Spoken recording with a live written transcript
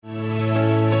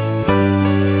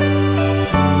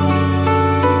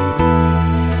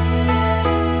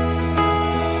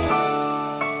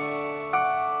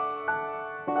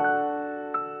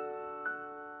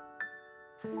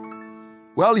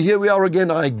Well, here we are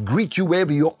again. I greet you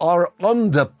wherever you are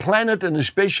on the planet, and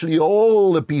especially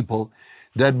all the people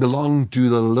that belong to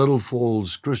the Little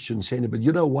Falls Christian Center. But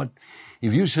you know what?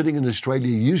 If you're sitting in Australia,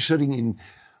 you're sitting in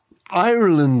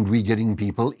Ireland, we're getting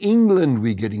people. England,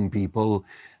 we're getting people.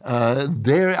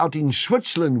 They're out in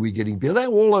Switzerland, we're getting people. They're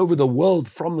all over the world,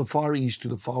 from the Far East to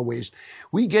the Far West.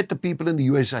 We get the people in the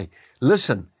USA.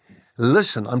 Listen,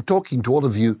 I'm talking to all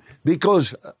of you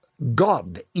because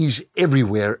God is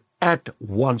everywhere at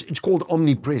once. It's called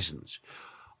omnipresence.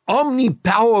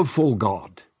 Omnipowerful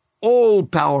God,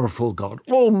 all-powerful God,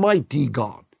 almighty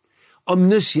God,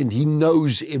 omniscient. He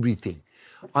knows everything.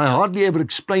 I hardly ever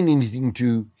explain anything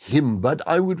to him, but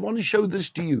I would want to show this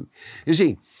to you. You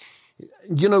see,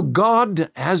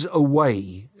 God has a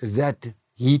way that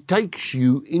he takes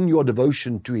you in your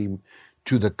devotion to him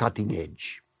to the cutting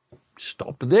edge.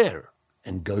 Stop there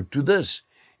and go to this.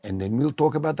 And then we'll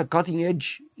talk about the cutting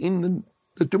edge in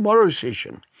the tomorrow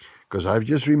session, because I've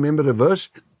just remembered a verse,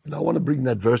 and I want to bring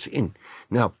that verse in.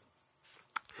 Now,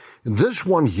 this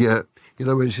one here,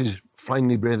 where it says,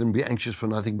 finally, brethren, be anxious for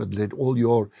nothing, but let all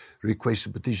your requests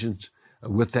and petitions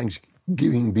with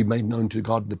thanksgiving be made known to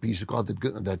God, the peace of God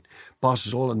that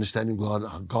passes all understanding,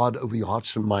 God over your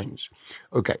hearts and minds.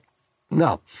 Okay,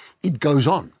 now, it goes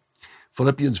on.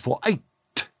 Philippians 4:8,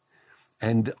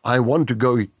 and I want to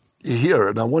go here,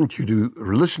 and I want you to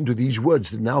listen to these words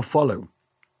that now follow.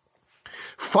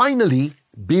 Finally,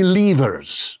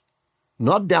 believers,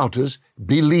 not doubters,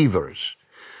 believers.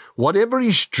 Whatever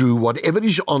is true, whatever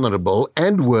is honorable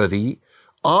and worthy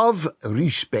of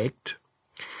respect,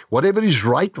 whatever is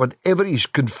right, whatever is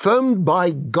confirmed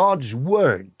by God's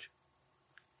word,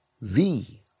 VIP,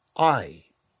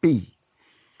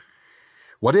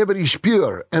 whatever is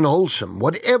pure and wholesome,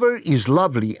 whatever is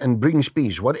lovely and brings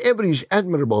peace, whatever is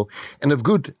admirable and of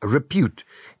good repute,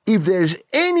 if there's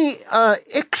any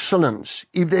excellence,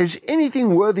 if there's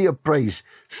anything worthy of praise,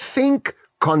 think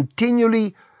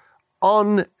continually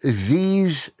on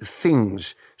these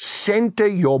things. Center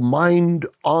your mind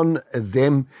on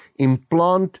them.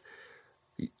 Implant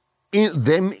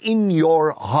them in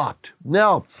your heart.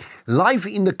 Now, life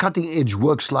in the cutting edge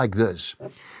works like this.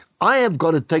 I have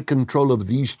got to take control of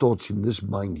these thoughts in this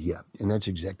mind here, and that's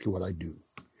exactly what I do.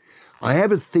 I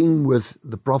have a thing with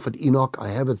the prophet Enoch. I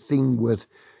have a thing with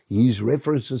his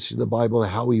references in the Bible,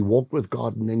 how he walked with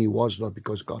God and then he was not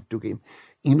because God took him.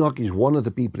 Enoch is one of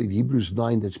the people in Hebrews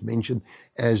 9 that's mentioned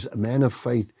as a man of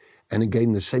faith, and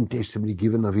again, the same testimony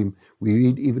given of him. We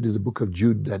read even in the book of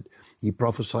Jude that he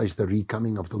prophesies the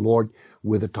recoming of the Lord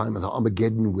with the time of the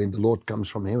Armageddon, when the Lord comes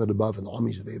from heaven above and the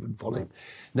armies of heaven follow him.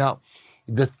 Now,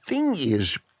 the thing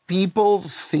is, people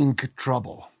think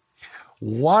trouble.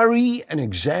 Worry and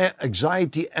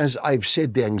anxiety, as I've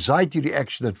said, the anxiety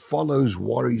reaction that follows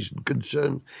worries and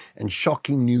concern and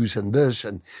shocking news and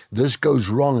this goes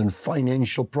wrong and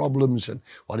financial problems and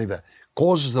whatever,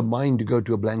 causes the mind to go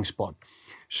to a blank spot.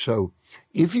 So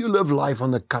if you live life on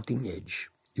the cutting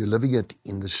edge, you're living it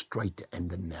in the straight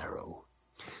and the narrow.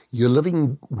 You're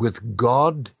living with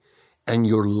God, and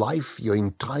your life, your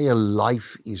entire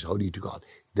life is holy to God.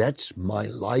 That's my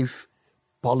life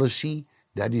policy.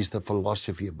 That is the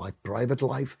philosophy of my private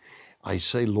life. I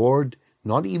say, Lord,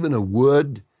 not even a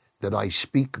word that I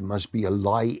speak must be a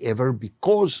lie ever,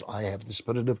 because I have the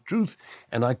Spirit of truth,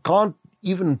 and I can't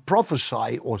even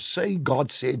prophesy or say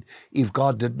God said if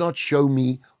God did not show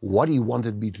me what he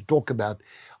wanted me to talk about.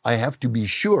 I have to be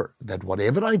sure that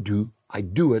whatever I do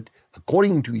it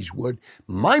according to his word.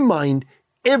 My mind,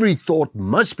 every thought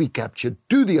must be captured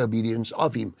to the obedience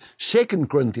of him. 2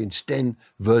 Corinthians 10,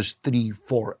 verse 3,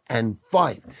 4, and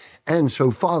 5. And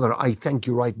so, Father, I thank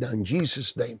you right now in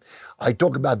Jesus' name. I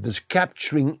talk about this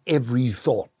capturing every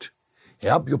thought.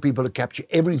 Help your people to capture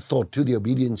every thought to the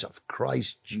obedience of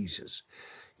Christ Jesus.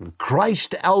 In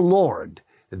Christ our Lord,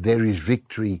 there is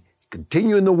victory.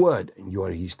 Continue in the word, and you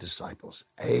are his disciples.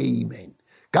 Amen.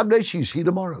 God bless you. See you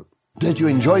tomorrow. Did you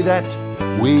enjoy that?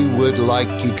 We would like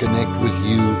to connect with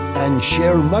you and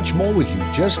share much more with you.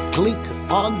 Just click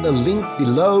on the link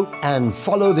below and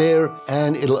follow there,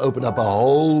 and it'll open up a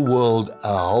whole world,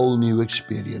 a whole new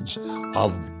experience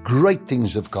of great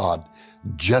things of God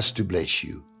just to bless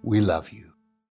you. We love you.